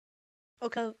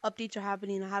Okay, updates are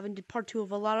happening. I haven't did part 2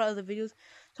 of a lot of other videos,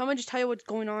 so I'm gonna just tell you what's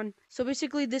going on. So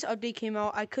basically, this update came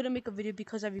out. I couldn't make a video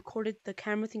because I recorded the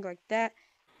camera thing like that.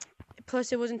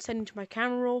 Plus, it wasn't set into my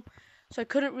camera roll, so I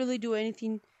couldn't really do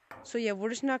anything. So yeah, we're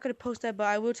just not gonna post that, but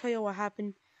I will tell you what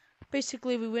happened.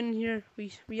 Basically, we went in here,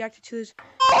 we reacted to this.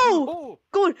 Oh!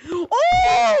 Good!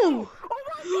 Oh!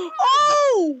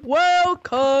 Oh!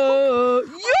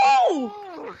 Welcome! Yo!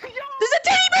 There's a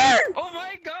teddy bear! Oh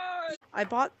my god! I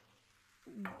bought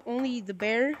only the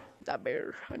bear. That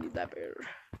bear. I need that bear.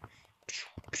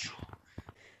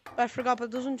 I forgot,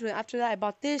 but those ones. After that, I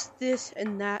bought this,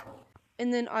 and that.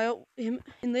 And then and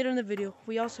later in the video,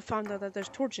 we also found out that there's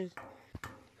torches.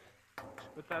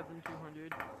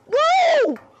 1,200. Whoa!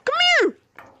 Come here!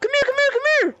 Come here! Come here! Come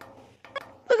here!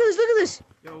 Look at this! Look at this!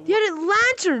 Yo, He had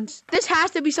lanterns. This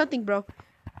has to be something, bro.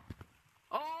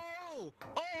 Oh!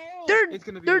 It's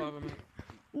gonna be a lava map.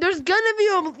 There's gonna be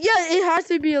it has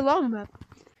to be a lava map.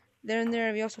 There and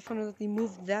there, we also found out that they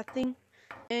moved that thing.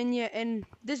 And yeah, and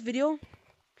this video,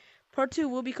 part 2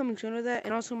 will be coming soon with that.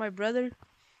 And also my brother,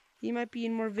 he might be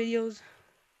in more videos.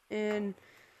 And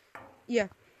yeah.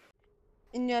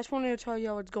 And yeah, I just wanted to tell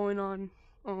y'all what's going on.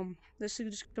 This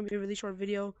is just gonna be a really short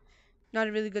video. Not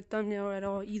a really good thumbnail at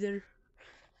all either.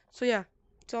 So yeah,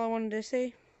 that's all I wanted to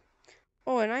say.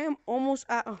 Oh, and I am almost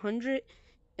at 100.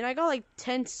 And I got like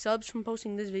 10 subs from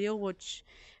posting this video, which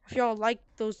if y'all like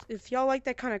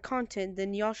that kind of content,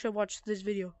 then y'all should watch this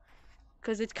video.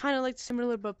 Cause it's kind of like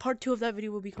similar, but part 2 of that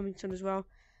video will be coming soon as well.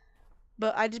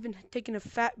 But I just been taking a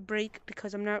fat break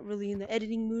because I'm not really in the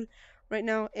editing mood right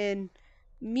now, and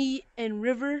me and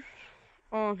River,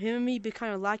 him and me been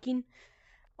kind of lacking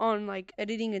on like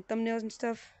editing and thumbnails and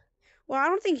stuff. Well, I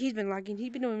don't think he's been lacking.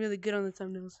 He's been doing really good on the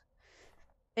thumbnails.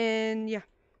 And yeah,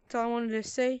 that's all I wanted to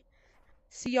say.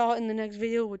 See y'all in the next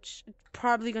video, which is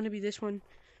probably gonna be this one.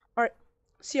 Alright,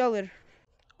 see y'all later.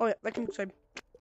 Oh yeah, like and subscribe.